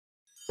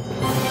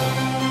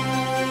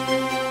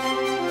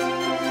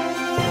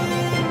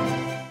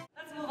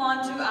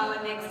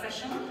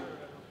session.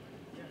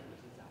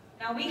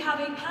 Now we have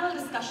a panel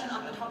discussion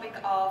on the topic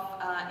of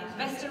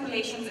investor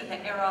relations in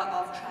the era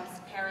of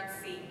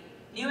transparency,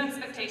 new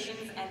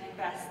expectations and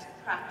best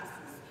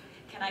practices.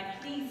 Can I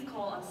please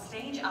call on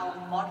stage our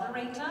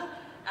moderator,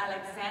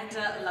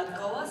 Alexander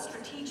Lagoa,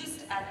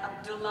 strategist at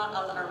Abdullah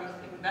Al Arif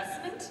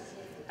Investment,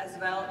 as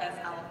well as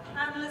our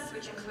panelists,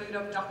 which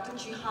include Dr.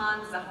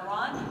 Jihan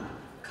Zahran,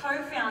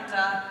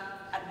 co-founder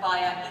at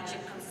Bayer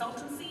Egypt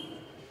Consultancy,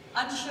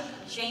 Anshul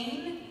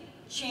Jain,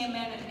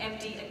 chairman and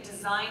MD at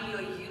Design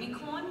Your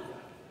Unicorn,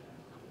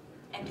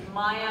 and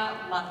Maya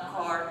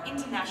Matkar,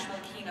 international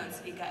keynote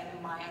speaker at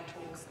Maya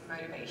Talks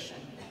Motivation.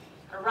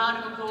 A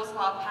round of applause for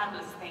our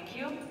panelists, thank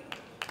you.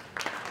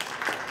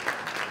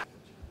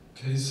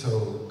 Okay,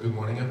 so good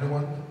morning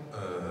everyone.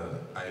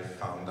 I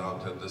found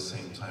out at the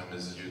same time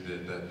as you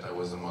did that I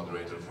was the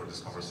moderator for this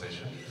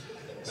conversation.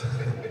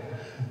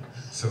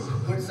 So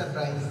good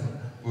surprise.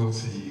 We'll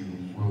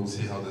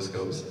see how this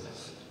goes.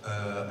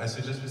 I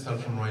suggest we start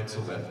from right to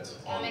left.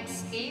 Alex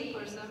escape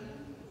or something?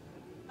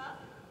 Huh?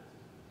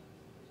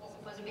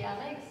 Supposed to be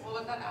Alex? What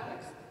was that,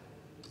 Alex?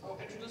 Oh,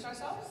 introduce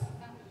ourselves?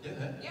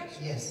 Yeah. Yes.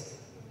 Yes.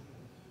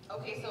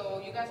 Okay,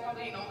 so you guys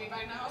probably know me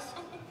by now.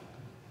 So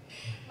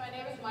my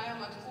name is Maya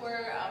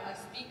Matkar. I'm a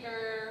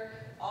speaker,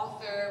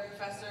 author,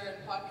 professor,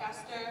 and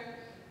podcaster.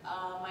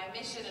 My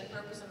mission and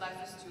purpose in life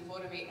is to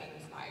motivate and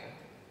inspire.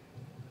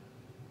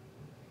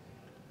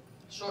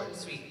 Short and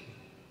sweet.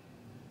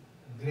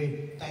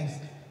 Great, thanks.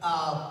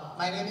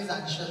 My name is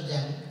Anshul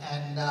Jain,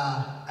 and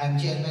I'm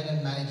chairman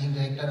and managing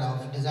director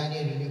of Design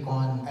Your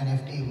Unicorn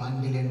NFT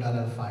 $1 billion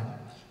fund.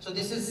 So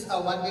this is a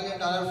 $1 billion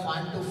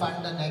fund to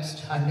fund the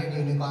next 100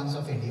 unicorns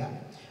of India.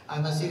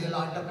 I'm a serial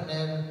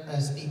entrepreneur, a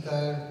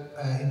speaker,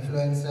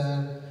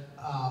 influencer,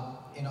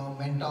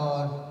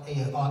 mentor,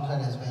 author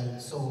as well.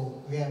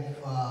 So we have,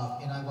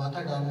 I've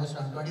authored almost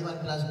around 21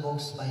 plus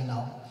books by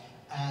now,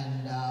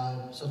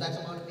 and so that's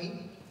about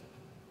me.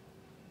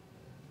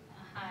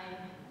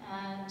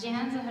 Hi,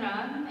 Jihan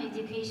Zahran,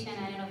 education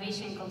and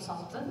innovation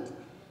consultant.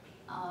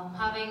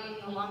 Having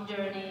a long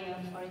journey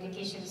for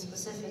education,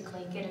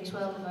 specifically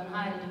K-12 and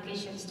higher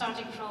education,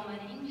 starting from an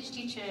English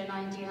teacher in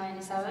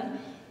 1997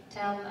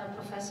 till a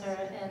professor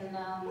in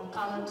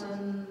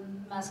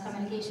Carleton Mass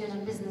Communication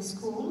and Business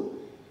School.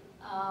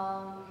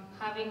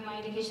 Having my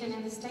education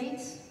in the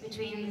States,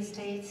 between the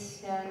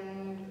States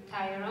and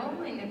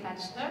Cairo in the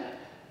bachelor.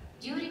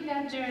 During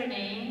that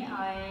journey,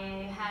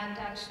 I had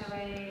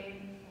actually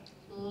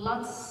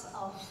lots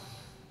of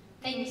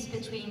things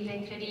between the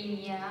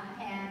academia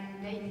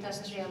and the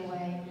industrial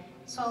way.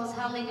 So I was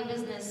handling a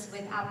business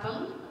with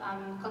Apple.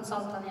 I'm a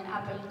consultant in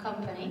Apple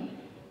company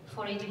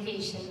for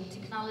education,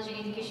 technology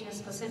and education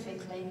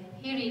specifically.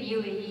 Here in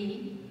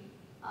UAE,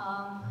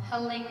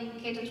 handling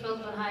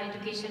K-12 and higher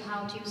education,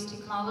 how to use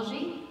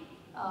technology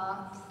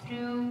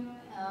through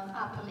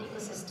Apple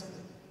ecosystem,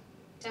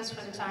 just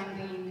for the time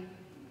being.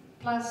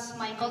 Plus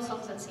my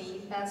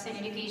consultancy, that's in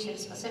education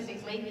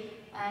specifically,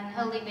 and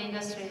helping the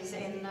industries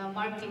in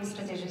marketing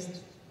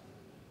strategist.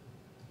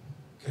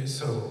 Okay,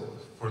 so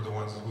for the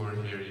ones who are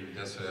here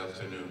yesterday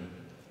afternoon,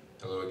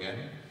 hello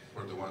again.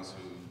 For the ones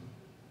who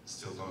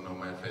still don't know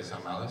my face,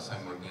 I'm Alex.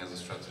 I'm working as a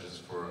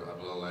strategist for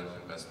Abdullah Al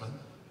Arif Investment,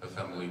 a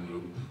family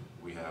group.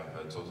 We have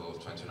a total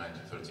of 29 to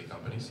 30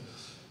 companies.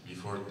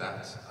 Before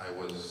that, I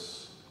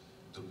was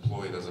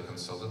deployed as a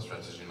consultant,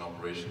 strategy and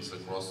operations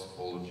across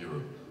all of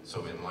Europe.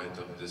 So in light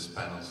of this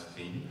panel's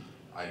theme,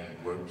 I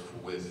worked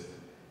with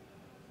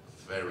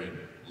very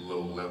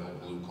low-level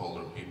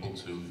blue-collar people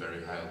to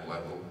very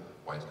high-level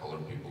white-collar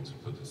people, to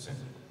put this in.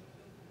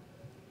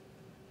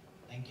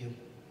 Thank you.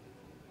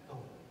 So,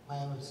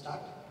 Maya will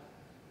start.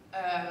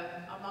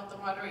 I'm not the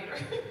moderator.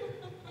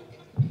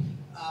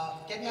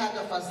 Can you have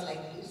the first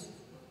slide, please?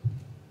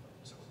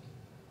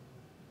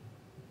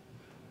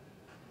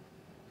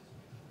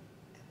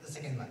 The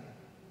second one.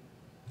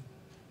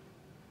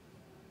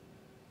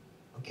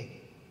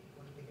 Okay.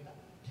 Want to pick it up?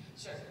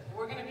 Sure.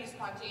 We're going to be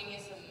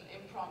spontaneous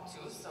and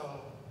impromptu,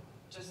 so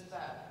just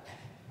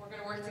we're going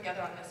to work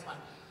together on this one.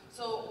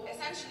 So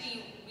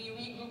essentially, we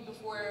regrouped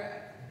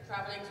before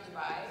traveling to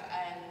Dubai,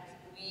 and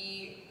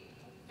we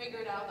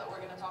figured out that I'm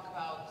going to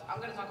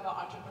talk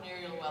about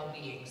entrepreneurial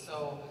well-being.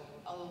 So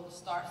I'll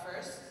start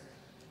first.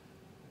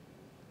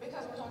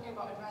 Because we're talking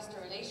about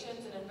investor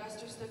relations, and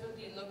investors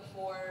typically look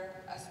for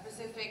a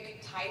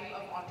specific type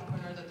of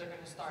entrepreneur that they're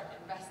going to start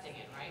investing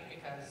in, right?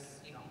 Because,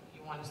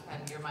 you want to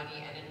spend your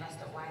money and invest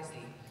it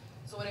wisely.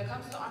 So when it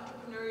comes to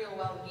entrepreneurial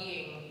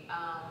well-being,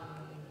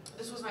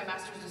 this was my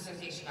master's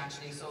dissertation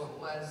actually, so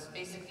it was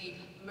basically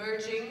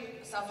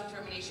merging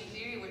self-determination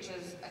theory, which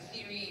is a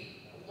theory,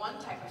 one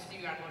type of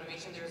theory on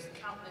motivation. There's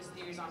countless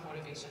theories on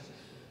motivation.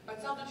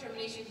 But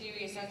self-determination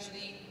theory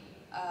essentially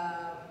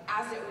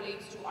as it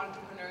relates to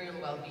entrepreneurial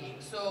well-being.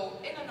 So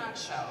in a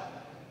nutshell,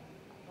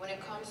 when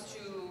it comes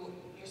to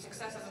your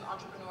success as an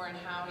entrepreneur and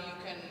how you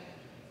can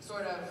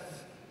sort of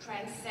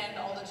transcend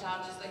all the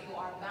challenges that you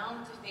are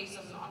bound to face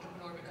as an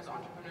entrepreneur, because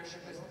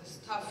entrepreneurship is this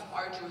tough,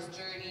 arduous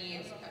journey,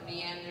 it's a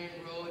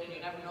meandering road and you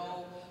never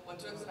know what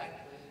to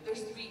expect.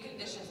 There's three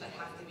conditions that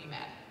have to be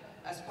met.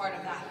 as part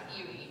of that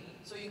theory,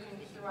 so you can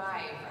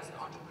thrive as an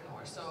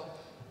entrepreneur. So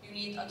you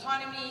need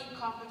autonomy,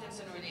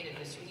 competence, and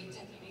relatedness. You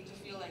need to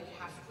feel like you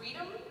have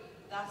freedom.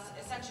 That's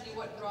essentially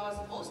what draws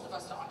most of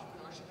us to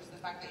entrepreneurship, is the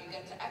fact that you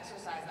get to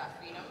exercise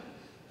that freedom.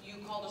 You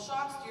call the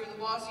shots, you're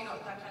the boss, you know,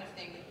 that kind of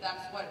thing.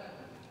 That's what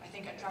I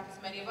think attracts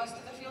many of us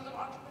to the field of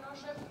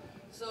entrepreneurship.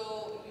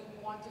 So you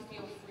want to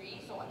feel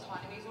free, so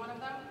autonomy is one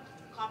of them.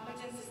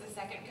 Competence is the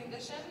second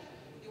condition.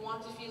 You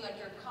want to feel like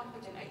you're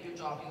competent at your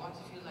job. You want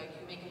to feel like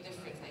you make a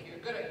difference, that you're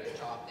good at your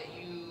job, that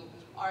you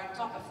are on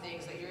top of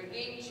things, that you're a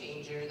game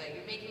changer, that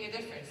you're making a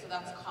difference. So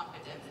that's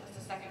competence. That's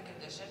the second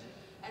condition.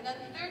 And then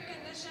the third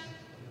condition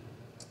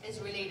is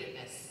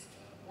relatedness.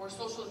 We're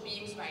social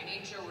beings by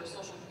nature. We're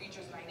social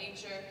creatures by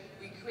nature.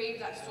 We crave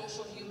that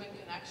social human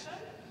connection.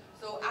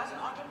 So as an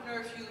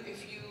entrepreneur,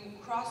 if you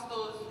cross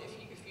those,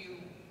 if you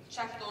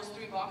check those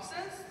three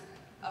boxes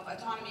of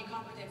autonomy,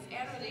 competence,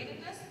 and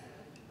relatedness,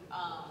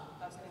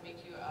 that's going to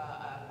make you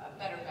a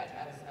better bet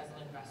as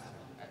an investor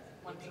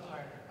when people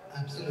are.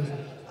 Absolutely.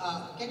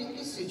 Can you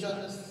please switch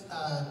on this,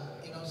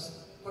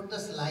 put the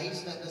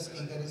slides when the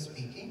speaker is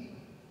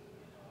speaking?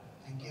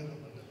 Thank you.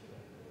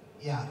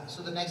 Yeah,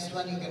 so the next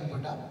one you can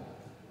put up.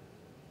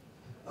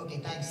 Okay,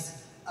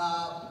 thanks.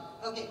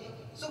 Okay,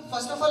 so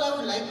first of all, I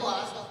would like to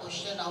ask a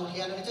question out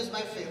here, which is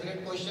my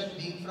favorite question,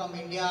 being from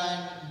India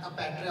and a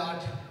patriot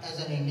as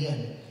an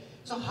Indian.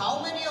 So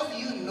how many of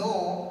you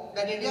know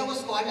that India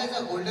was called as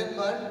a golden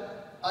bird,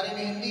 or in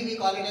Hindi we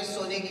call it as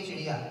Sone ki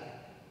Chidiya?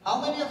 How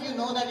many of you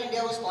know that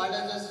India was called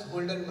as a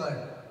golden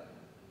bird?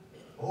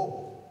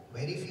 Oh,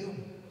 very few.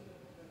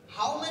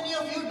 How many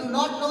of you do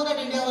not know that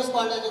India was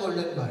called as a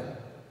golden bird?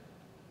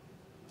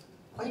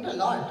 Quite a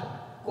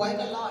lot, quite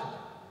a lot.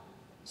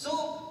 So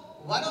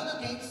one of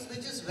the things which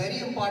is very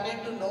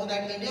important to know,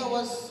 that India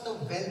was the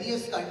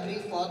wealthiest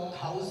country for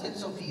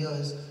thousands of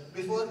years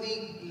before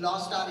we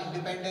lost our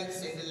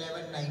independence in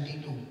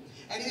 1192.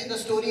 Anyway, the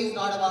story is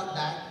not about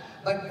that.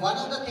 But one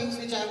of the things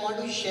which I want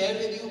to share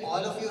with you, all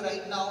of you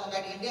right now,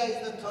 that India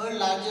is the third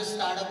largest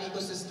startup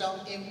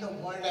ecosystem in the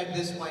world at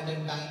this point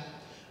in time.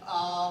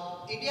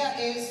 India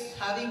is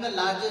having the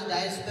largest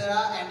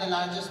diaspora and the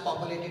largest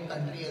populated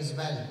country as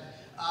well.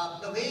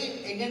 The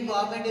way Indian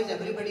government is,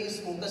 everybody is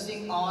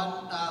focusing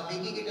on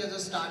making it as a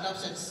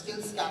startups and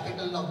skills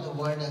capital of the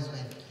world as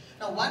well.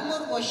 Now, one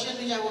more question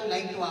which I would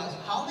like to ask.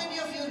 How many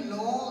of you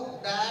know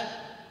that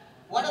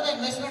what are the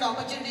investment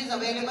opportunities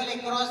available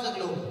across the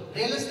globe?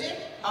 Real estate?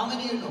 How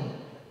many you know?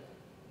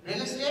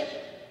 Real estate?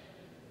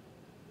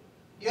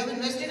 You have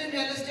invested in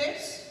real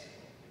estates?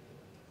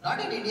 Not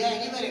in India,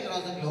 anywhere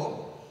across the globe.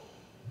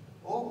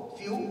 Oh,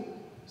 few.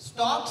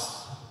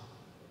 Stocks?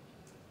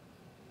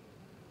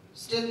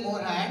 Still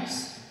more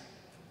hands.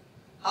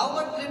 How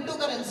about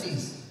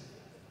cryptocurrencies?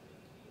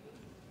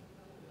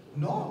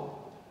 No?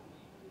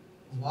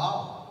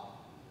 Wow.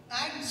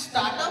 And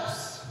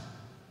startups?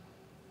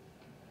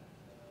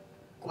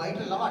 Quite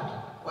a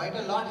lot, quite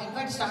a lot. In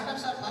fact,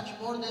 startups are much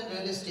more than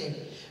real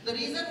estate. The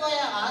reason why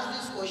I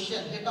asked this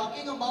question, we're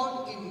talking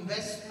about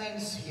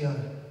investments here.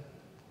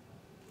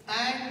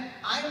 And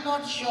I'm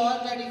not sure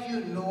that if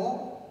you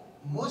know,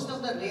 most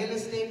of the real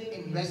estate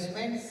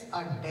investments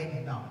are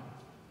dead now.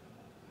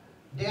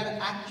 They are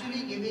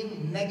actually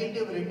giving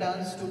negative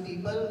returns to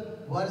people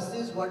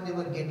versus what they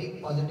were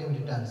getting positive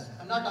returns.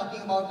 I'm not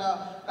talking about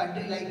a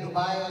country like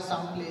Dubai or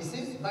some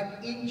places,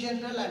 but in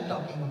general I'm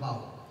talking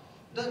about.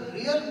 The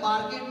real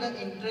market,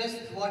 the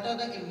interest, what are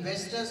the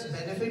investors'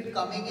 benefit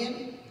coming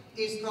in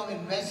is from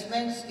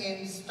investments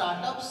in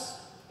startups,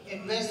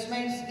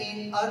 investments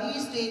in early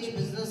stage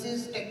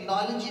businesses,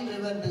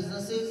 technology-driven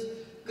businesses,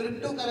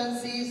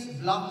 cryptocurrencies,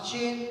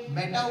 blockchain,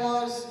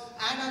 metaverse,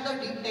 and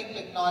other deep tech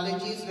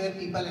technologies where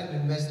people are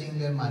investing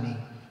their money.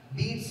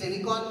 Be it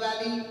Silicon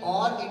Valley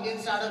or Indian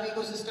startup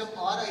ecosystem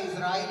or a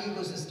Israel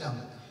ecosystem.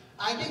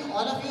 I think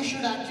all of you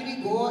should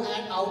actually go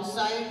and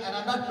outside, and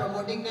I'm not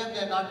promoting them,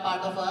 they're not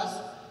part of us,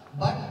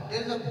 but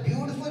there's a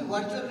beautiful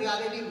virtual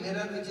reality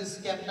mirror which is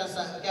kept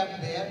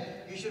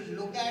there. You should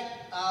look at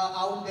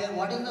out there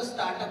what are the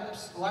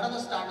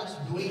startups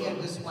doing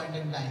at this point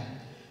in time.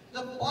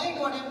 The point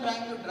what I'm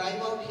trying to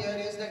drive out here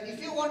is that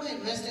if you want to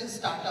invest in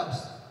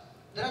startups,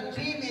 there are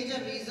three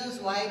major reasons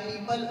why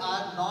people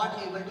are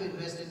not able to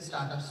invest in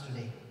startups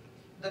today.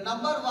 The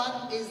number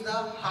one is the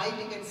high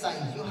ticket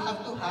size. You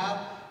have to have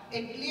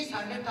at least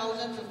 $100,000,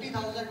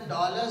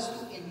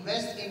 $50,000 to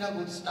invest in a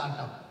good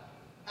startup.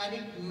 And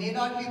it may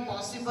not be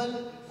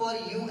possible for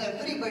you,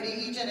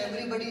 each and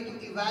everybody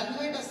to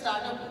evaluate a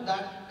startup to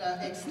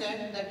that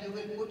extent that you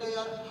will put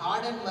your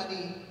hard-earned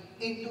money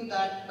into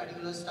that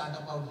particular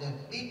startup out there,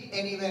 be it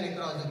anywhere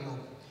across the globe.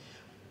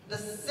 The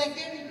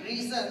second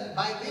reason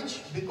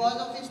because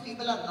of which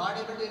people are not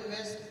able to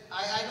invest,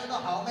 I don't know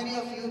how many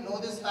of you know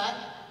this fact,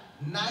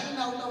 9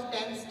 out of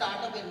 10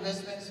 startup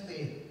investments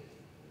fail.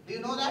 Do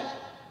you know that?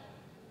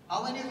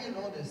 How many of you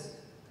know this?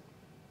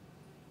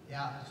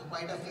 Yeah, so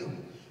quite a few.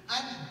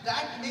 And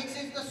that makes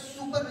it the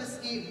super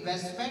risky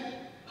investment,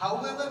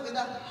 however with the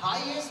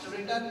highest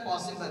return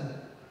possible.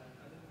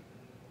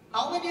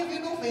 How many of you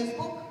know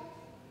Facebook?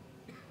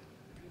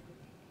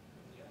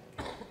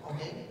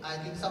 Okay, I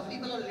think some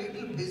people are a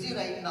little busy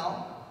right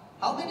now.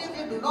 How many of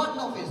you do not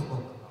know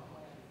Facebook?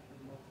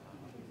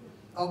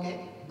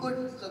 Okay,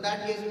 good. So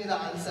that gives me the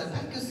answer.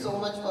 Thank you so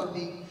much for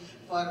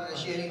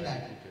sharing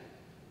that.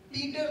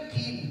 Peter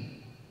Thiel,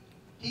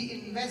 he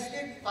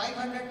invested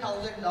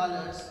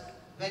 $500,000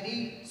 when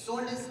he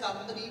sold his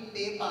company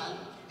PayPal,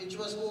 which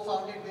was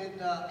co-founded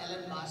with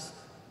Elon Musk,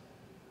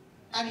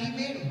 and he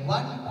made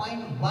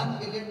 $1.1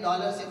 billion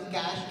in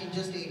cash in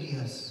just 8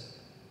 years.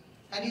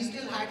 And he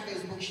still had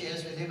Facebook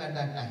shares with him at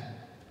that time.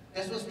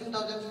 This was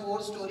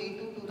 2004 story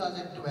to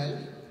 2012.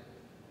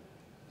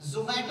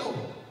 Zomato,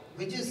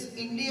 which is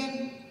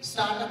Indian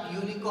startup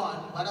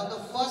unicorn, one of the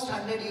first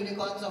 100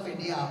 unicorns of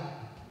India.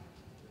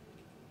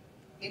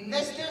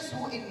 Investors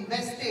who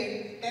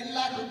invested 10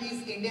 lakh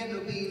rupees, Indian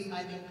rupees,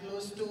 I think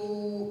close to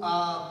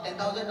 $10,000,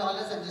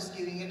 I'm just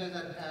giving it as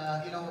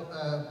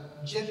a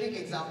generic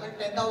example,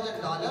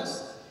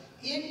 $10,000.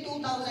 In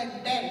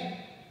 2010,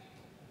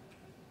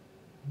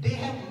 they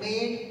have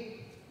made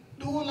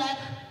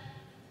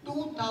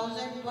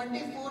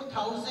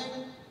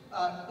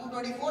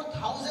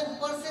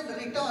 24,000%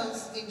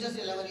 returns in just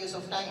 11 years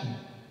of time,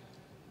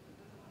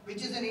 which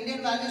is in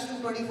Indian values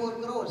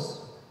 224 crores.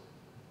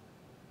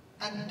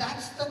 And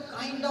that's the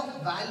kind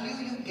of value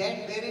you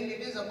get, wherein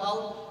it is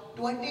about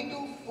 20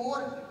 to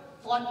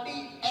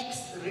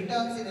 440x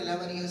returns in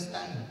 11 years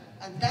time.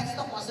 And that's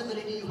the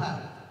possibility you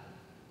have.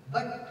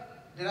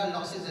 But there are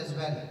losses as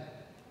well.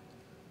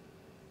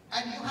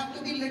 And you have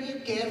to be a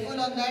little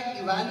careful on that,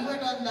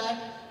 evaluate on that,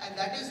 and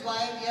that is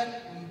why we are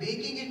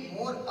making it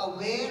more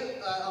aware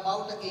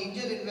about the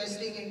angel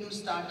investing into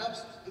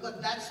startups, because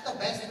that's the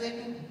best way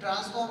to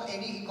transform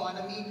any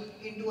economy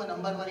into a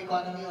number one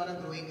economy or a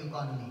growing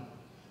economy.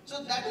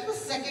 So that is the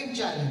second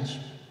challenge,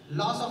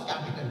 loss of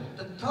capital.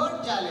 The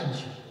third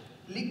challenge,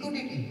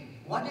 liquidity.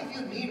 What if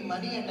you need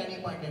money at any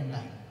point in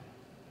time?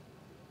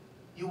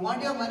 You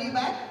want your money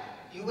back?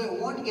 You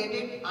won't get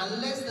it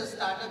unless the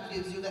startup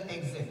gives you the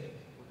exit.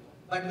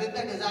 But with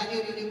the Design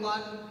Your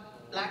Unicorn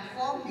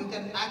platform, you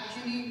can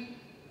actually,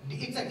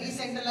 it's a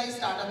decentralized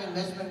startup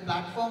investment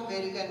platform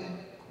where you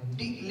can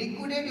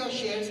liquidate your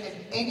shares at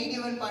any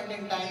given point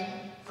in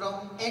time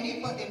from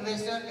any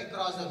investor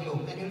across the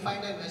globe, and you'll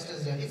find the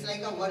investors there. It's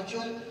like a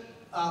virtual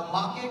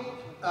market,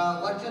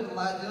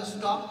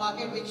 stock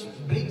market, which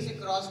brings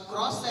across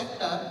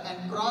cross-sector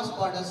and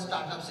cross-border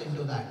startups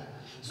into that.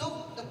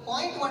 So the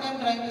point what I'm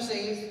trying to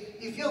say is,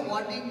 if you're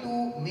wanting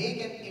to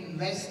make an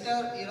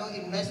investor,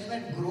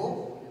 investment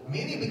grow,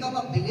 maybe become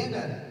a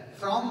billionaire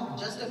from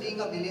just being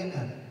a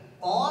billionaire,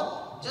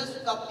 or just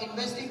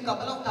investing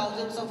couple of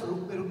thousands of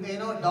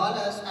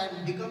dollars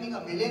and becoming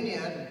a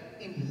millionaire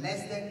in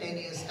less than 10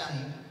 years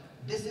time,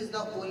 this is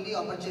the only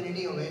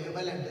opportunity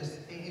available in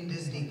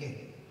this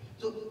decade.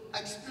 So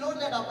explore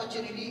that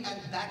opportunity,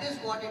 and that is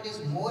what it is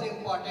more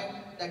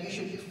important that you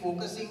should be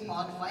focusing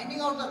on,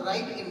 finding out the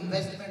right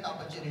investment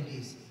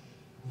opportunities.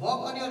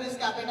 Work on your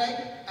risk appetite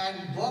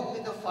and work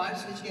with the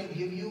funds which can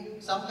give you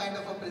some kind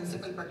of a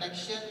principal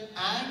protection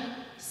and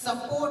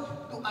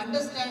support to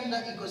understand the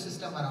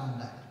ecosystem around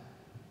that.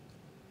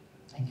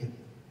 Thank you.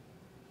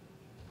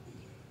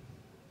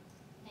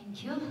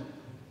 Thank you.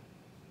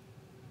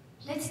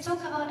 Let's talk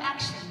about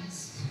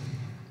actions,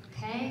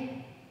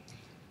 okay?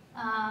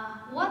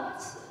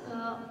 What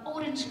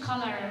orange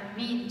color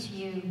mean to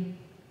you?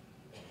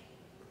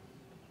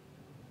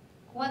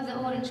 What the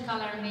orange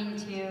color mean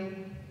to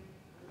you?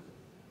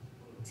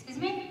 Excuse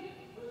me?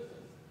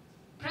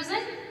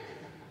 Prison?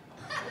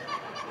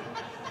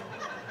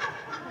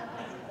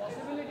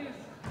 Possibilities.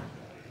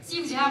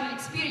 Seems you have an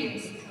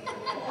experience.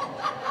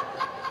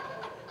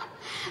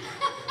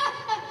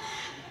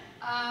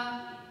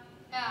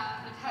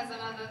 Yeah, it has a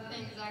lot of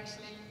things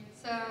actually.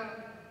 So,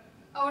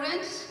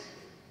 orange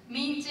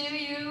mean to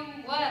you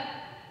what?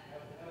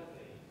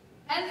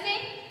 Healthy?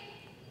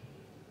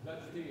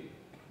 That's the,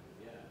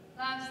 yeah.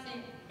 That's the.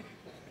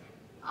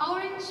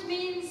 Orange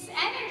means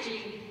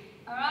energy.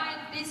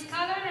 Alright, this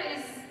color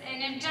is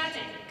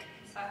energetic.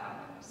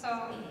 So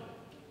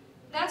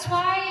that's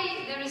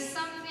why there is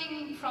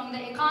something from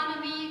the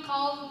economy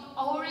called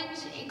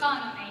orange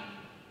economy.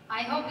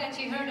 I hope that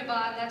you heard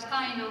about that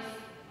kind of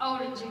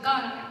orange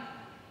economy.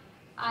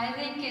 I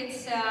think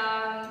it's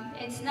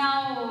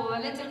now a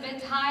little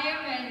bit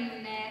higher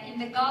in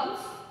the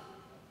Gulf,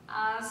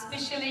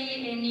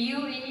 especially in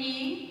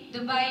UAE,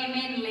 Dubai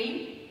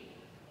mainly,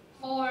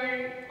 for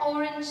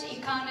orange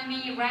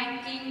economy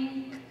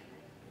ranking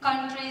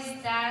countries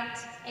that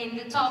in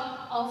the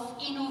top of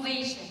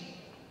innovation,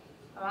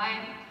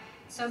 right?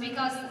 So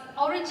because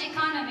orange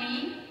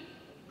economy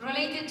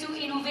related to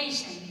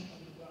innovation,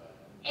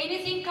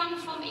 anything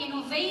comes from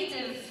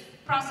innovative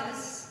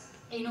process,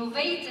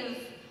 innovative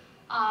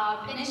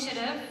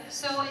initiative,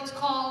 so it's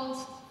called,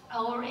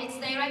 or it's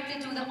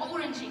directed to the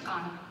orange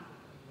economy.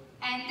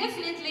 And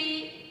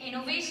definitely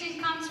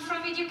innovation comes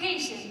from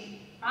education,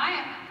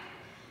 right?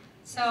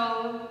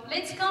 So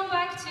let's come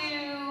back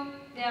to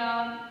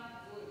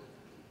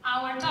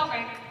our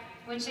topic,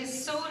 which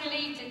is so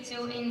related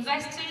to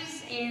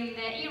investors in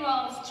the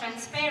era of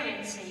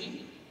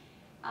transparency.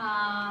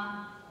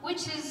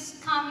 which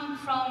is coming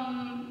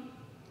from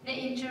the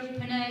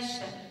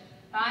entrepreneurship,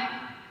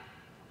 right?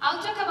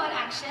 I'll talk about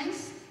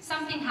actions,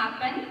 something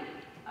happened,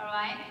 all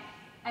right?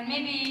 And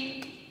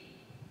maybe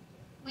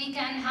we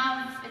can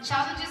have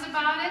challenges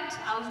about it.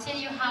 I'll tell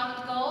you how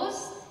it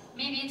goes.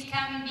 Maybe it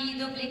can be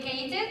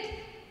duplicated,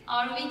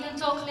 or we can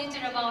talk later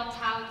about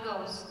how it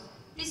goes.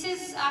 This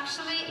is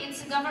actually,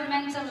 it's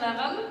governmental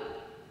level.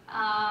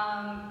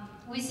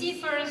 We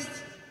see first,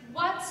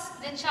 what's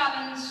the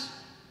challenge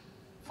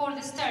for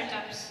the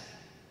startups?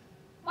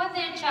 What's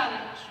their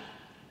challenge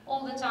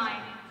all the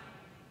time?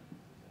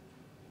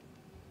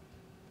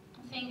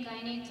 I think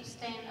I need to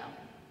stand up,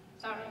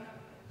 sorry.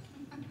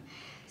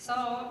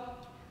 So,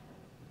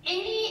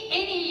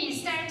 any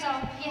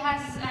startup, he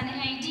has an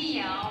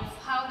idea of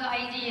how the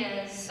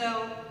idea is.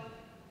 So,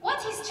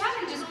 what's his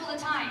challenges all the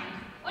time?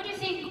 What do you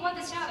think? What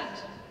the challenge?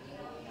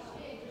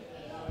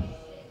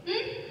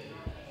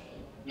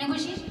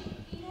 Negotiation?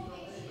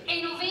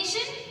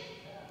 Innovation?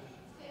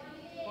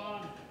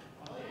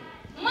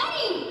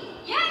 Money!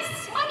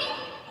 Yes, money!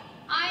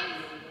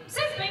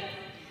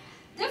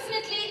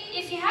 Definitely,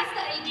 if he has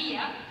the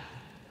idea,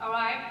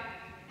 alright,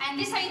 and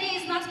this idea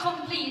is not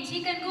complete,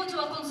 he can go to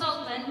a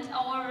consultant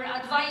or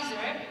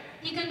advisor,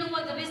 he can know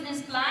what the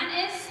business plan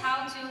is,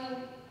 how to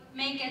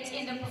make it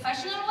in the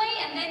professional way,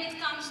 and then it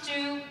comes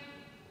to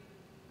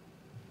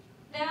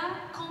the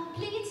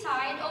complete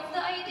side of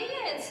the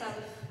idea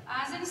itself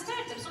as a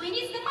startup. So he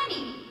needs the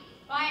money,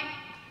 right?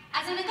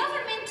 As in a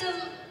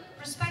governmental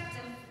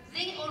perspective,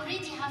 they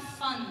already have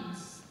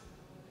funds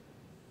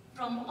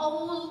from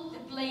all the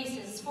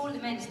places for the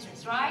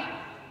ministers, right?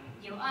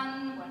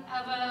 UN,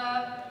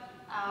 whatever,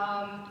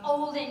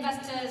 all the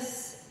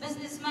investors,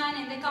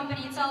 businessmen in the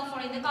company itself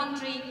or in the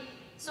country.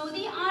 So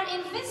they are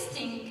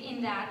investing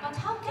in that, but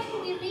how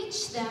can we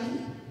reach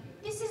them?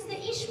 This is the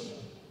issue.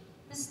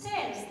 The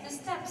stairs, the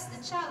steps,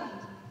 the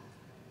challenge.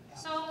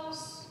 So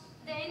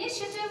the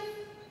initiative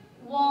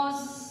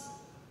was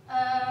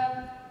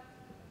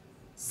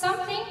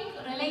something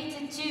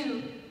related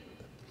to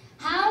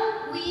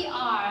how we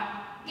are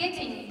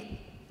getting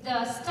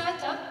the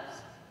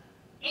startups,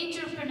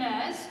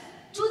 entrepreneurs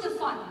to the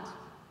fund,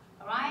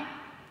 all right?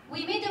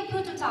 We made a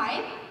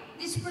prototype.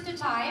 This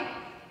prototype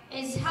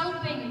is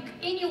helping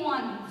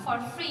anyone for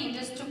free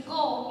just to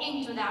go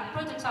into that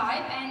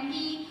prototype, and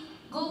he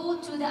go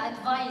to the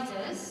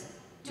advisors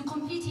to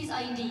complete his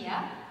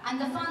idea, and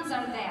the funds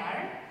are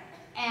there,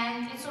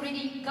 and it's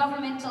already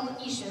governmental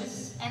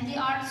issues, and they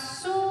are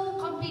so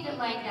completed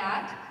like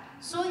that.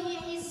 So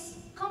he is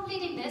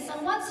completing this,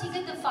 and once he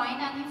get the fine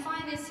and he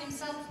finds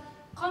himself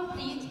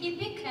complete, he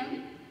pick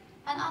him,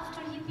 and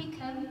after he pick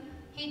him,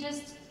 he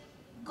just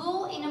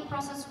go in a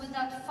process with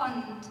that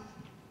fund,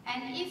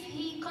 and if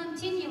he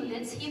continue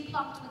this, he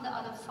plucked with the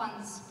other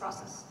funds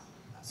process.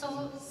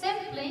 So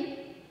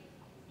simply,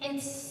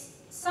 it's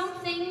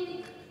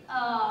something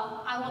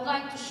I would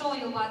like to show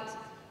you, but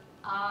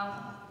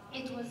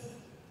it was,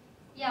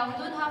 yeah,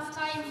 we don't have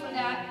time for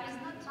that. It's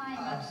not time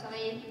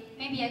actually.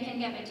 Maybe I can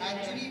give it to you.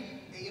 Actually,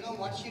 you know,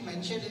 what she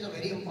mentioned is a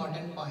very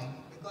important point,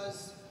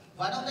 because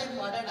one of the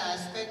important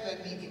aspects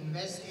when we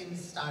invest in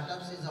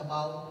startups is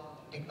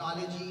about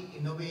technology,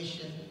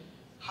 innovation,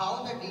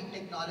 how the deep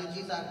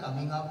technologies are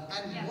coming up,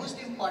 and most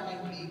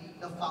importantly,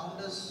 the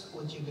founders'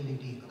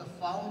 coachability, the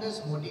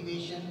founders'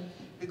 motivation,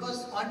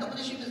 because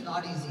entrepreneurship is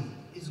not easy.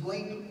 It's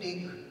going to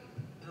take,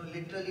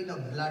 literally the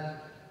blood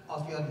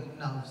of your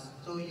nerves.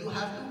 So you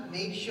have to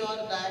make sure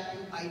that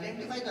you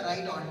identify the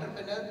right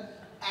entrepreneur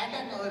at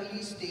an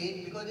early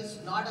stage, because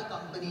it's not a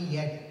company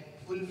yet,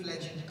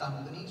 full-fledged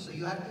company. So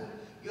you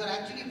are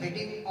actually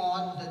betting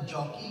on the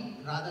jockey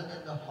rather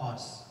than the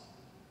horse.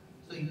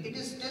 So it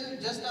is still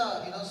just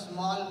a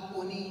small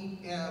pony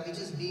which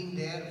is being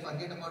there.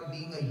 Forget about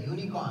being a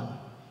unicorn.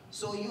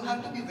 So you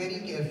have to be very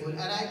careful.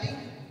 And I think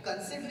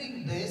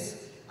considering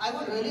this, I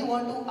would really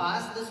want to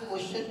ask this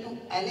question to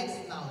Alex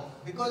now,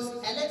 because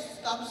Alex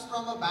comes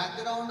from a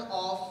background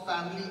of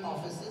family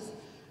offices.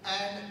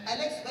 And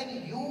Alex,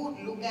 when you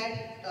look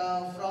at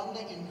from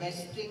the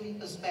investing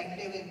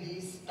perspective in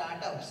these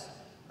startups,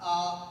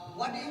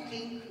 what do you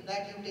think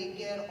that you take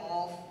care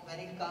of when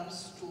it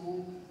comes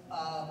to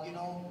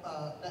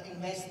the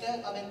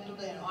investor, to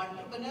the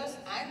entrepreneurs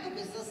and the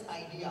business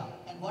idea,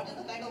 and what is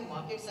the kind of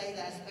market size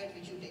aspect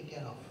which you take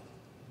care of?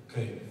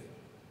 Okay.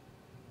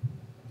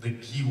 The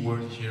key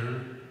word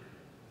here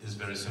is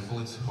very simple,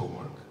 it's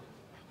homework.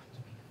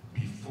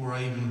 Before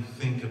I even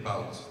think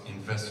about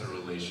investor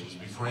relations,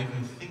 before I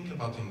even think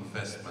about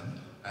investment,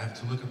 I have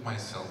to look at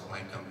myself, my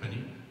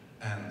company,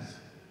 and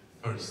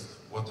first,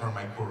 what are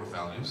my core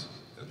values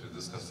that we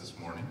discussed this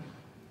morning?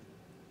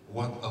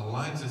 What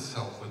aligns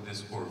itself with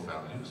these core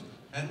values,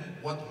 and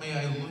what may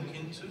I look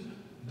into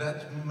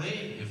that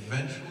may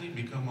eventually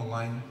become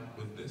aligned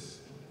with this?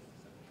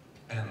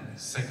 And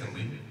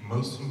secondly,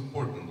 most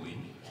importantly,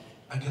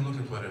 I can look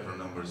at whatever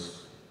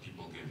numbers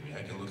people give me.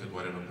 I can look at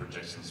whatever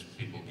projections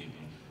people give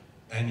me.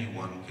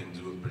 Anyone can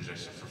do a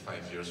projection for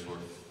 5 years for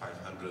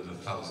 500,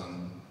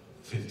 1,000,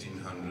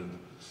 1,500.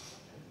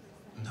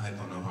 I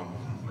don't know how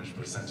much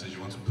percentage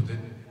you want to put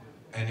in.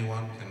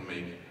 anyone can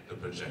make the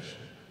projection.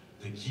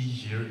 The key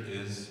here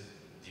is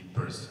the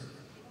person.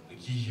 The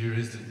key here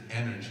is the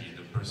energy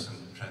the person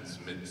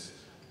transmits.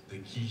 The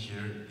key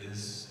here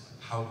is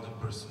how the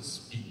person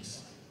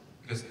speaks.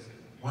 Because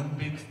one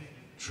big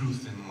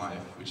truth in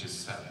life, which is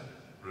sad,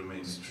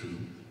 remains true,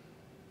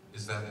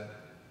 is that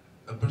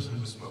a person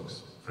who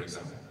smokes, for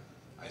example,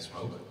 I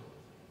smoke,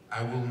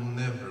 I will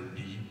never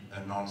be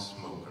a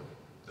non-smoker.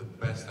 The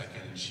best I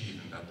can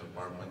achieve in that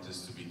department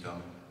is to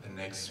become an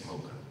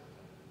ex-smoker.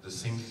 The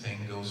same thing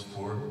goes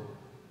for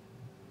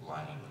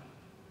lying.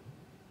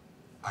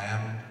 I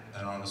am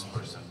an honest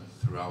person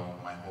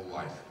throughout my whole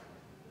life.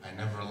 I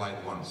never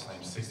lied once.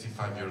 I'm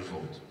 65 years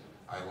old.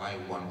 I lie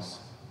once,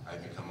 I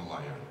become a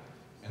liar.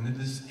 And it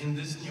is in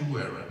this new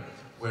era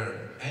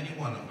where any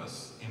one of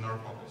us in our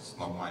pockets,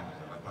 not mine,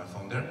 I like my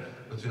phone there,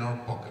 but in our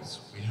pockets,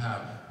 we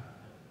have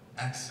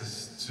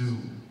access to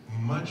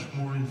much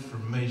more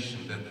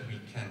information that we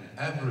can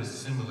ever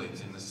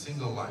assimilate in a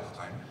single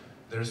lifetime.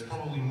 There's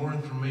probably more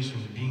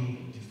information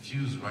being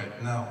diffused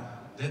right now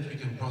that we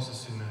can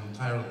process in an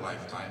entire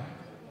lifetime.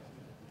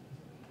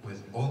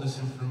 With all this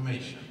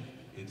information,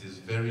 it is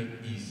very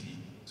easy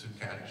to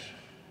catch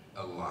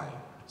a lie.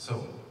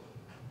 So,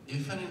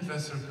 if an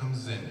investor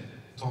comes in,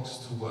 talks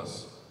to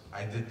us,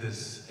 I did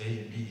this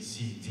A, B,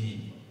 C,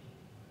 D,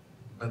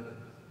 but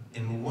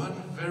in one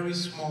very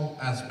small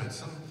aspect,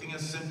 something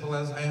as simple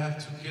as I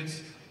have 2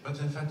 kids, but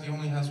in fact he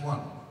only has 1.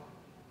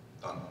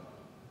 Done.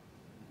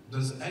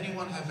 Does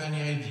anyone have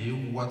any idea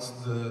what's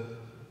the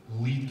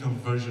lead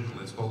conversion,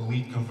 let's call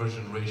lead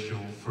conversion ratio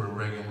for a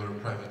regular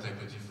private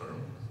equity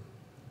firm?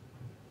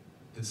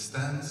 It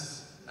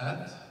stands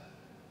at,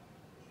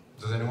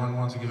 does anyone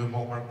want to give a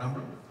ballpark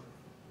number?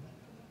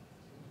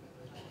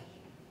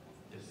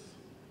 Yes.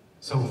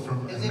 So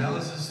from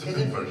analysis to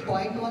conversion. Is it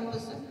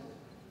 0.1%?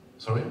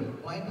 Sorry?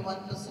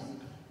 0.1%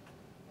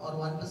 or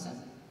 1%?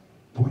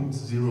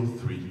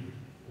 0.03.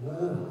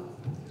 Oh.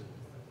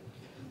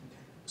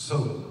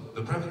 So,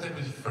 the private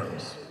equity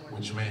firms,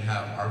 which may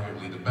have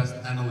arguably the best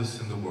analysts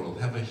in the world,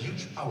 have a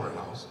huge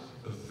powerhouse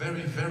of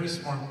very, very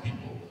smart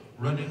people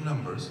running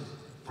numbers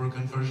for a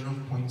conversion of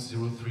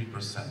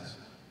 0.03%.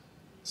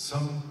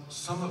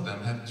 Some of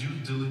them have due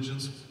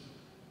diligence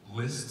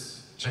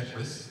lists,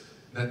 checklists,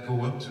 that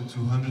go up to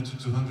 200 to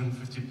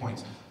 250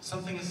 points.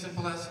 Something as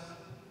simple as,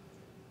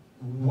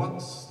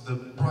 what's the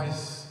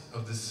price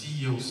of the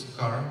CEO's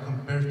car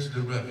compared to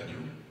the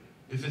revenue?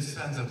 If it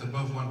stands at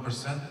above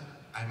 1%,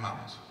 I'm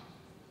out.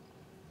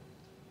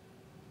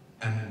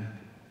 And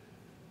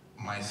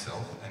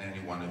myself and any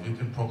one of you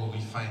can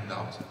probably find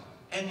out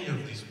any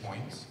of these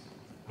points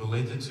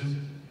related to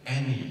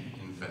any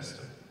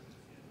investor.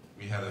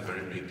 We had a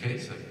very big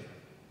case of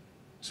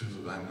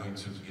I'm going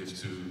to give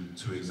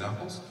two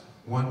examples.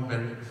 One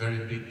very,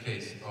 very big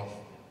case of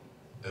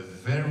a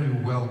very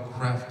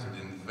well-crafted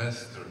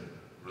investor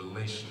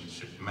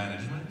relationship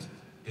management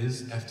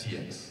is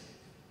FTX.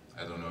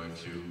 I don't know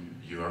if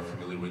you are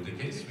familiar with the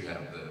case. We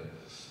have the,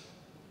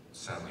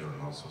 sadly or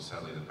not so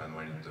sadly,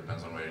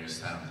 depends on where you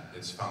stand.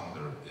 Its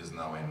founder is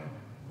now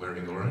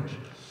wearing orange.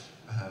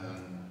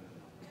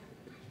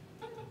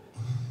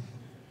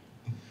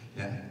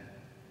 Yeah,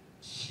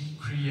 he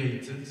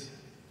created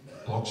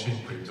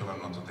blockchain crypto.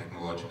 I'm not a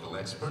technological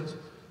expert,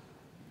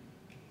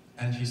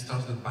 and he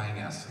started buying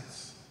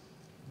assets.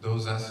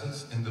 Those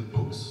assets in the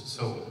books,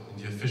 so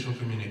in the official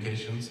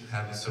communications,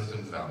 had a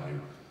certain value.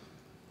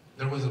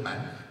 There was a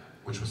bank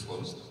which was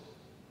closed.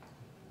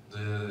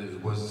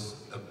 It was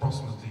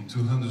approximately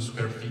 200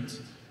 square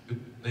feet.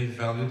 They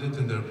valued it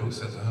in their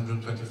books at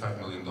 $125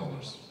 million.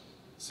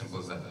 Simple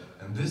as that.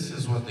 And this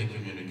is what they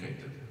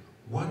communicated.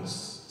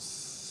 Once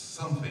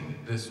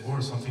this or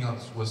something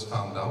else was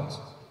found out,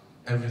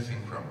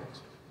 everything crumbled.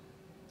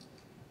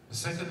 The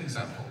second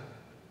example,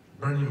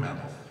 Bernie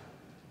Madoff.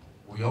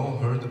 We all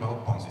heard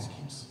about Ponzi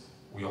schemes.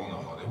 We all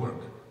know how they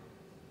work.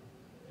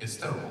 It's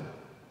terrible.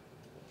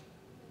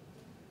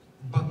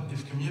 But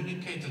if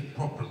communicated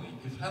properly,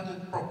 if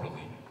handled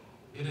properly,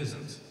 it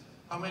isn't.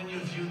 How many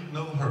of you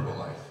know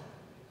Herbalife?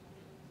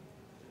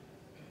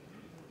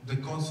 The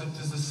concept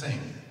is the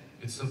same.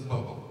 It's a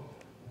bubble.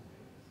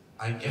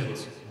 I get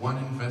one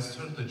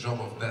investor, the job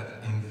of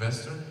that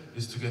investor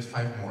is to get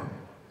 5 more.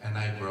 And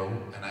I grow,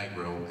 and I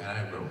grow, and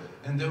I grow.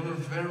 And they were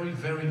very,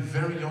 very,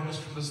 very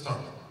honest from the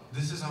start.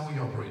 This is how we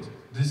operate.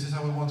 This is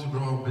how we want to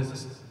grow our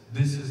business.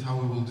 This is how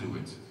we will do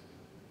it.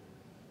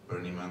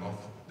 Bernie Madoff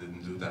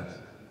didn't do that.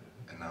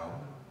 And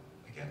now,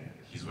 again,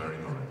 he's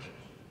wearing orange.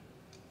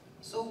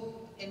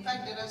 So, in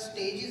fact, there are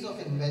stages of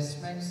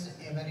investments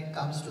when it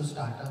comes to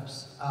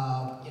startups.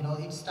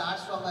 It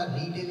starts from a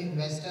retail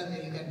investor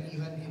where you can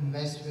even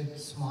invest with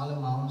small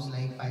amounts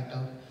like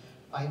 $5,000,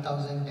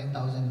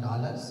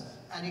 $10,000.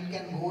 And it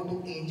can go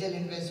to angel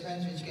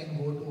investments, which can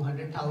go to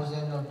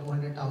 $100,000 or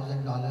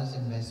 $200,000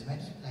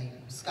 investments.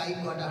 Like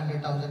Skype got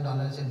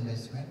 $100,000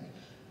 investment.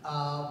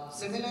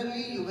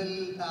 Similarly, you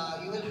will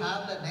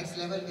have the next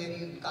level where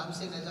it comes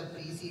in as a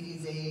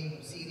pre-Series A,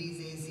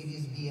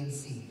 Series B, and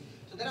C.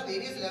 So there are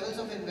various levels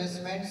of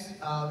investments,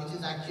 which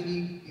is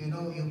actually,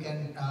 you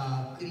can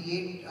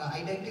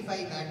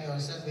identify that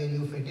yourself where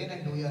you fit in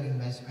and do your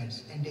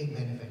investments and take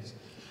benefits.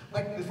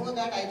 But before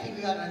that, I think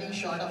we are running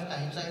short of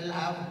time, so I will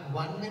have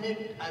 1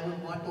 minute. I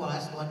would want to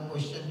ask one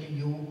question to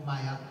you,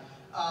 Maya.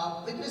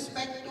 With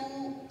respect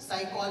to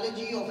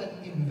psychology of an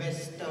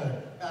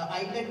investor,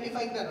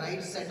 identifying the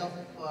right set of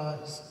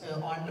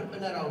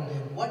entrepreneur out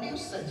there, what do you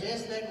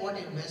suggest that what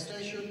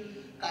investor should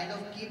kind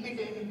of keep it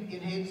in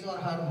his or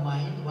her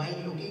mind while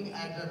looking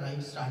at the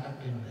right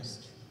startup to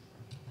invest?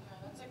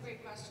 That's a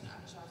great question,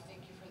 Ansha.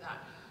 Thank you for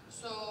that.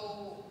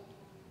 So,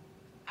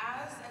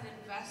 as an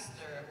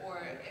investor,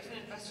 or if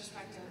an investor is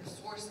trying to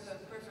source the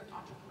perfect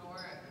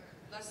entrepreneur,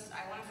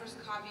 I want to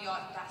first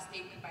caveat that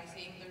statement by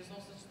saying there's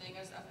no such thing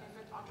as a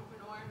perfect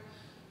entrepreneur.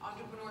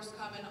 Entrepreneurs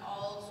come in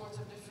all sorts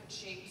of different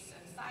shapes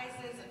and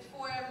sizes and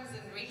forms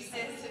and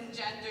races and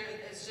gender.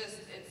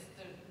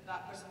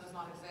 That person does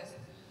not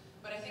exist.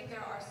 But I think there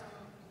are some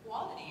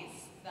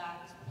qualities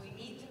that we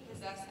need to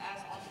possess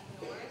as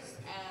entrepreneurs,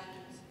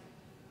 and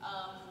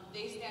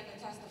they stand the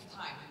test of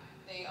time.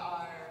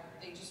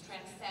 They just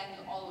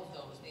transcend all of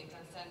those. They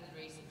transcend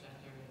race and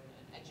gender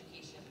and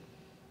education.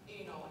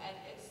 And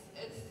it's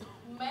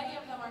many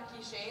of them are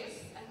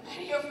cliches, and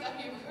many of them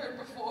you've heard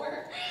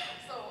before.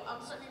 So I'm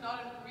certainly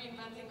not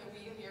reinventing the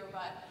wheel here,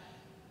 but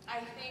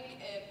I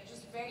think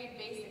just very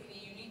basically,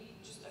 you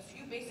need just a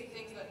few basic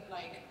things that,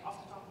 like,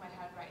 off the top of my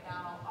head right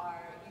now,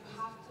 are you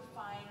have to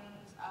find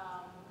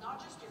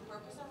not just your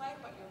purpose in life,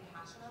 but your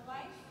passion in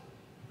life.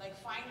 Like,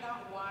 find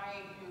out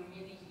why you're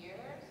really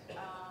here.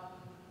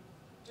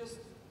 Just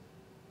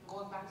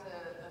going back to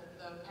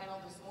the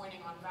panel this morning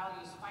on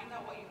values, find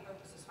out what your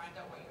purpose is, find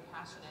out what your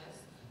passion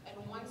is. And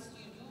once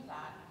you do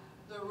that,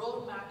 the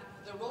roadmap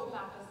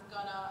is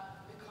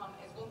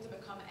going to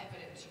become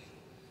evident to you.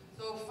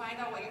 So find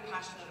out what you're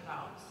passionate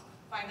about,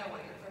 find out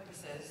what your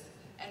purpose is,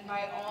 and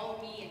by all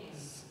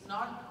means,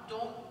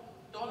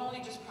 don't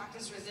only just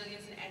practice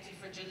resilience and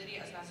anti-fragility,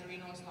 as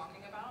Nazareno was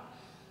talking about,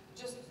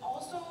 just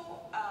also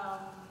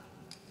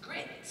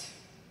grit.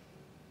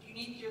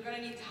 You're going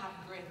to need to have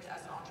grit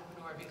as an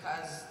entrepreneur,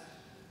 because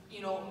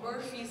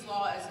Murphy's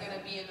Law is going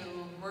to be in the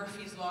room.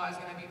 Murphy's Law is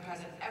going to be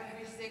present.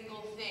 Every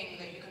single thing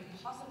that you can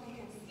possibly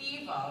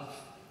conceive of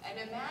and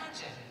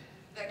imagine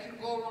that could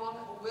go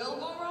wrong will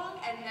go wrong,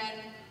 and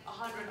then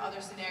 100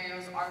 other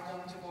scenarios are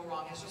going to go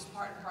wrong. It's just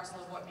part and parcel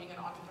of what being an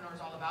entrepreneur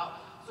is all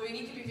about. So you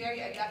need to be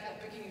very adept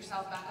at picking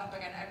yourself back up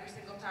again every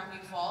single time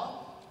you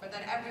fall. But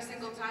then every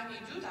single time you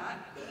do that,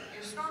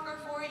 you're stronger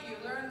for it, you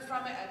learn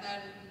from it, and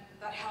then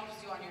that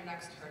helps you on your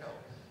next hurdle.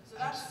 So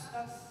that's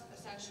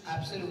essentially.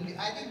 Absolutely.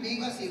 I think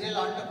being a serial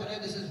entrepreneur,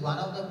 this is one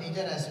of the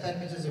major aspects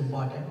which is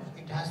important.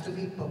 It has to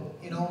be,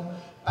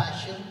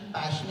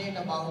 passionate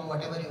about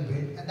whatever you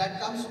build, and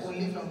that comes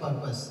only from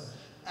purpose.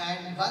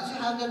 And once you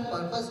have that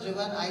purpose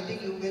driven, I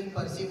think you will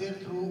persevere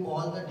through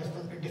all the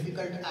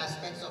difficult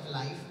aspects of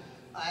life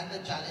and the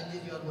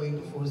challenges you are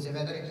going to face,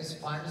 whether it is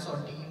funds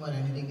or team or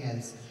anything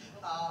else.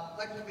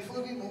 But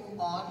before we move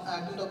on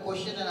to the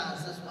question and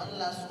answers, one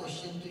last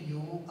question to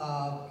you,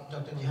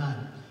 Dr.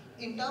 Jehan.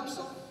 In terms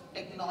of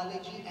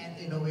technology and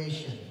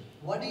innovation,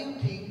 what do you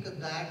think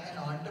that an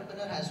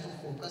entrepreneur has to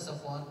focus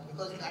upon?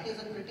 Because that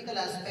is a critical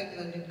aspect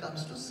when it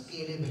comes to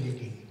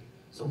scalability.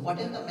 So what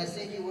is the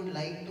message you would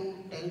like to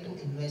tell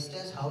to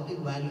investors how to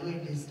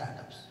evaluate these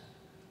startups?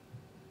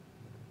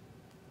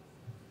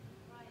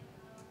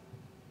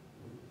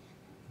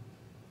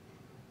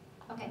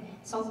 Okay,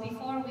 so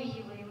before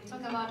we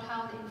talk about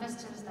how the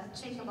investors that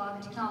check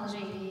about the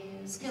technology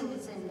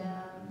skills in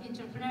the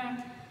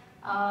entrepreneur,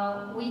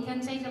 we can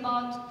take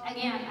about,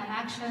 again, an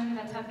action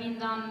that have been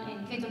done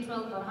in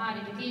K-12 or higher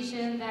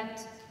education,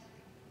 that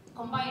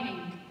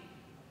combining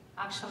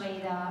actually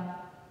the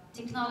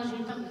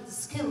technological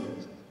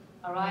skills,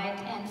 all right,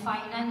 and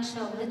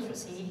financial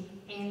literacy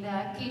in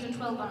the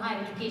K-12 or higher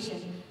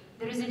education.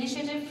 There is an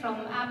initiative from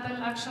Apple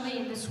actually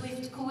in the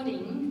Swift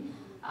coding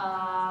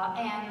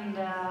and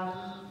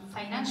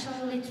financial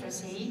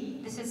literacy.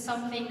 This is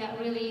something that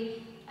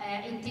really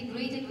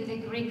integrated with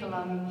the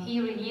curriculum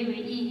here in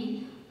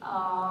UAE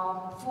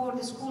for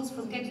the schools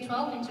from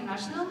K-12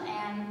 international,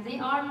 and they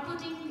are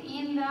putting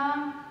in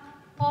the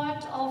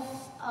part of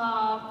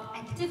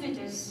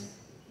activities,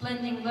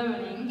 blending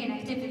learning and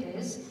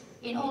activities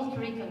in all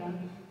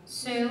curriculum.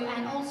 So,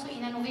 and also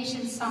in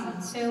Innovation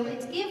Summit. So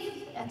it gives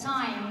a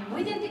time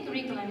within the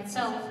curriculum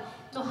itself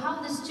to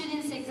how the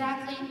students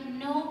exactly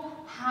know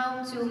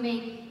how to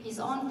make his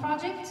own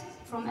project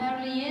from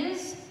early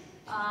years,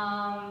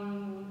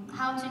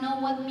 how to know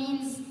what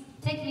means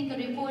technical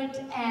report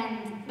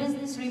and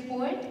business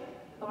report,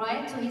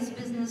 right, to his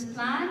business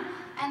plan,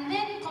 and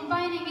then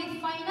combining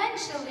with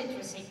financial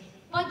literacy,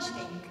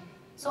 budgeting.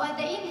 So at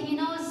the end, he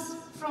knows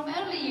from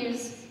early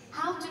years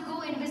how to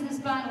go in business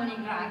plan when he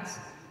grads.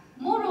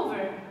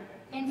 Moreover,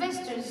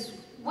 investors,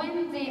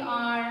 when they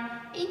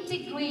are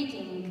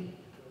integrating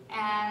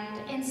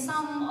and in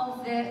some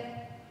of the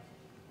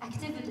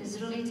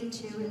activities related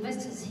to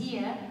investors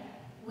here,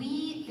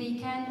 they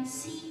can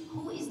see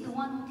who is the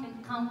one who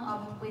can come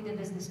up with the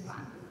business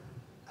plan.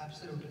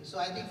 Absolutely. So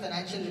I think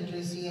financial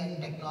literacy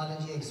and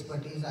technology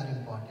expertise are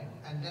important,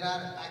 and there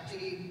are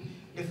actually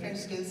different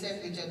skill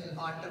sets which an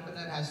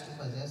entrepreneur has to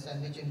possess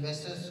and which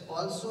investors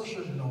also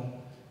should know.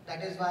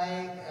 That is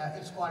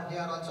why they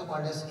are also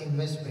called as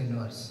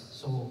investpreneurs.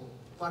 So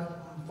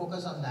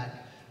focus on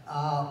that.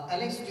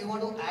 Alex, do you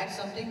want to add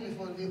something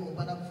before we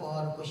open up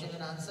for question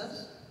and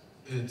answers?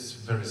 It's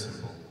very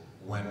simple.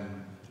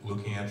 When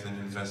looking at an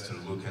investor,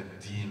 look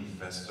at the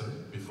investor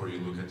before you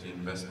look at the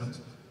investment.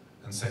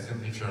 And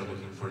second, if you are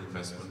looking for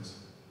investment,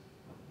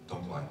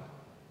 don't lie.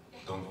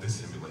 Don't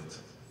dissimulate.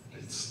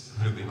 It's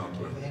really not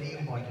worth it. Very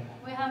important.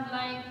 We have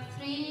like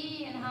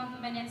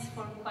 3.5 minutes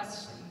for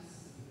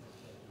questions.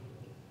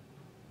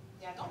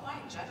 Yeah, don't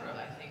lie in general,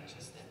 I think,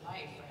 just in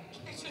life,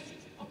 right?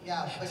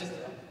 Yeah, but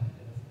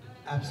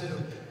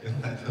absolutely.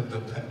 In light of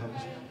the panel.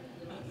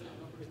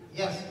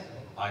 Yes.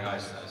 Hi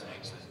guys, that's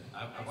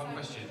excellent. One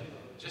question,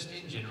 just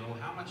in general,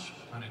 how much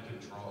kind of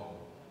control,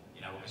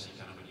 obviously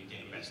kind of when you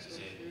get investors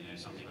in,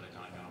 some people are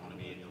kind of going to want to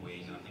be in the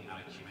weeds, and I think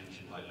Alex, you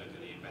mentioned like look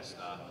at the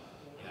investor,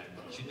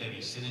 should there be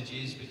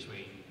synergies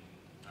between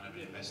kind of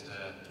an investor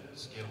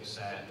skill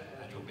set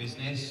and your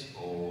business,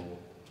 or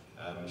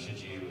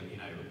should you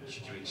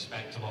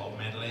expect a lot of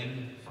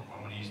meddling from,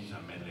 I want to use the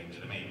term meddling, do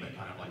you know what I mean, but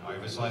kind of like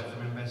oversight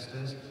from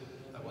investors?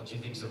 What do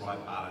you think is the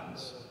right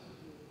balance?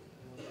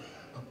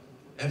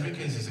 Every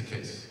case is a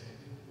case.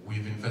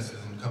 We've invested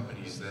in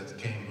companies that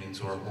came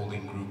into our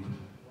holding group,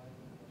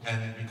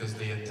 and because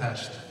they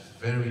attached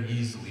very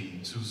easily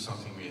to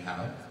something we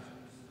have.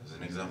 As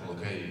an example,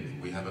 okay,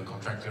 we have a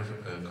contracting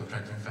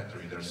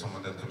factory. There's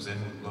someone that comes in,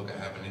 look, I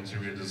have an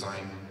interior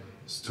design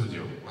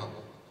studio. Well,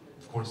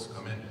 of course,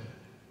 come in.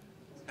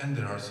 And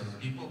there are some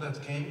people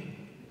that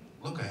came,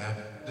 look, I have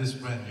this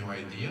brand new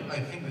idea. I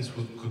think this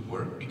could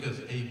work because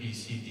A, B,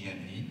 C, D,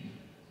 and E.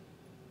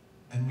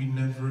 And we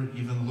never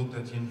even looked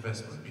at the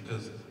investment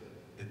because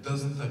it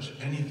doesn't touch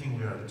anything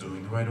we are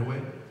doing right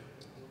away.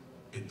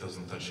 It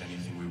doesn't touch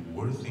anything we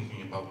were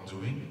thinking about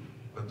doing,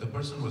 but the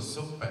person was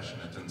so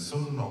passionate and so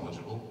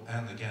knowledgeable,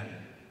 and again,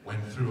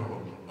 went through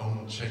our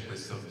own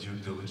checklist of due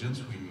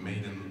diligence. We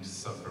made him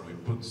suffer. We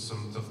put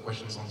some tough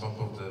questions on top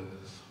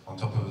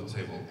of the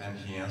table, and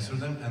he answered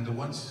them. And the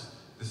ones,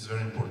 this is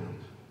very important,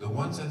 the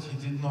ones that he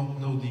did not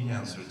know the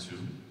answer to,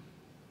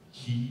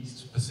 he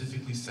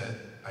specifically said,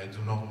 I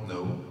do not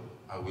know,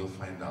 I will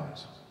find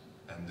out.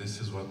 And this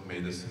is what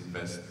made us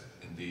invest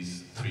in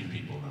these 3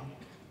 people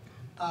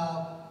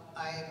now.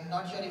 I'm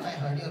not sure if I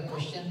heard your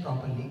question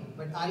properly,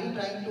 but are you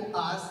trying to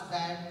ask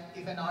that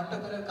if an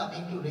entrepreneur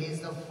coming to raise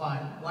the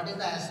fund, what is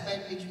the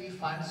aspect which we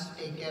funds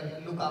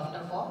look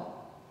after for?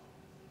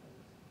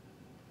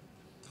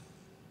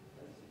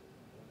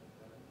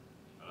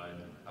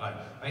 Hello.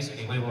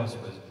 Basically, what it was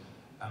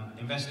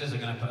investors are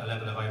going to put a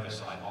level of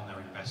oversight on their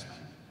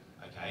investment,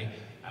 okay?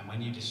 And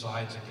when you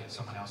decide to get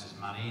someone else's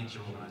money into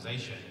your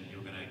organisation,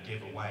 you're going to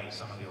give away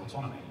some of the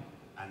autonomy.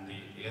 And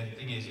the other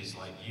thing is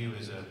like you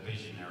as a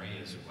visionary,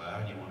 as it were,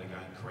 and you want to go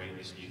and create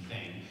this new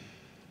thing,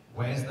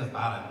 where's the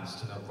balance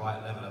to the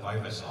right level of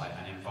oversight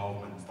and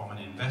involvement from an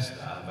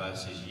investor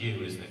versus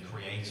you as the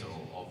creator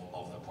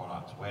of the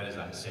product? Where does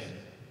that sit?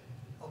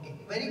 Okay,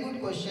 very good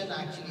question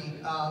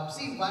actually.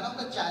 See, one of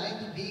the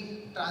challenge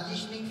being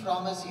transitioning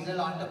from a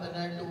serial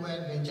entrepreneur to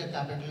a venture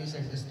capitalist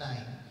at this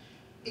time,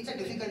 it's a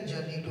difficult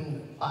journey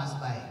to pass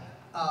by.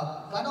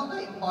 One of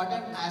the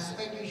important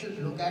aspects you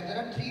should look at,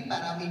 there are 3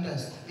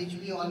 parameters which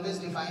we always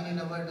define in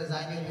our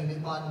Design Your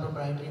Unicorn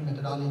proprietary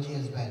methodology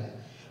as well.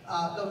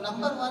 The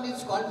number 1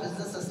 is called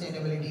Business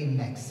Sustainability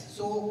Index.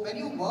 So when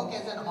you work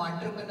as an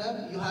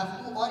entrepreneur, you have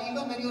to, or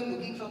even when you're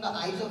looking from the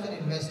eyes of an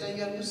investor,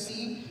 you have to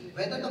see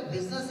whether the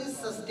business is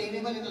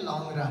sustainable in the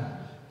long run.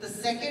 The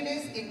second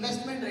is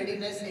Investment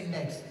Readiness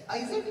Index.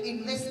 Is it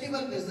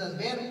investable business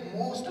where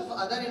most of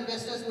other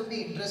investors would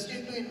be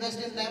interested to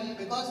invest in them,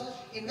 because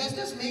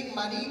investors make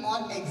money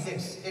on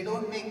exits. They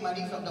don't make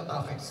money from the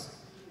profits.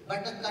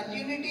 But the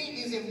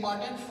continuity is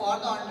important for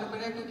the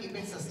entrepreneur to keep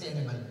it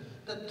sustainable.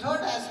 The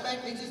third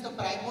aspect, which is the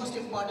most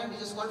important,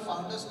 which is called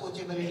Founders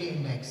Coachability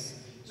Index.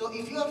 So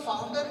if your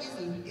founder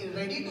is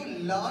ready to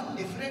learn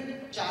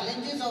different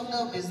challenges of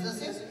the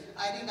businesses,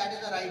 I think that is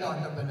the right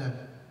entrepreneur.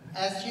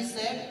 As she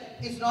said,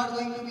 it's not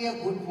going to be a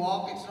good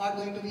walk, it's not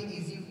going to be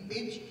easy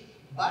pitch,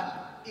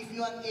 but if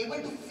you are able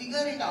to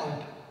figure it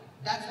out,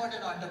 that's what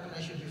an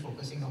entrepreneur should be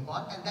focusing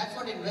upon, and that's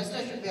what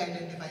investors should be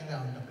identifying the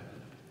entrepreneur.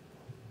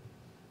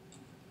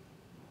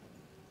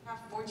 We have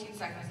 14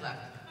 seconds left.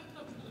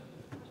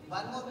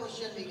 One more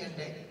question we can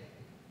take.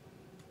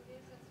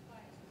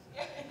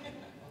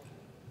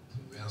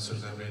 We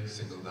answered every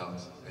single doubt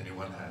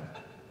anyone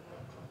had.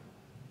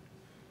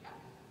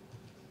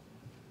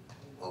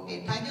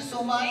 Okay, thank you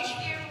so much.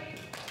 Thank you.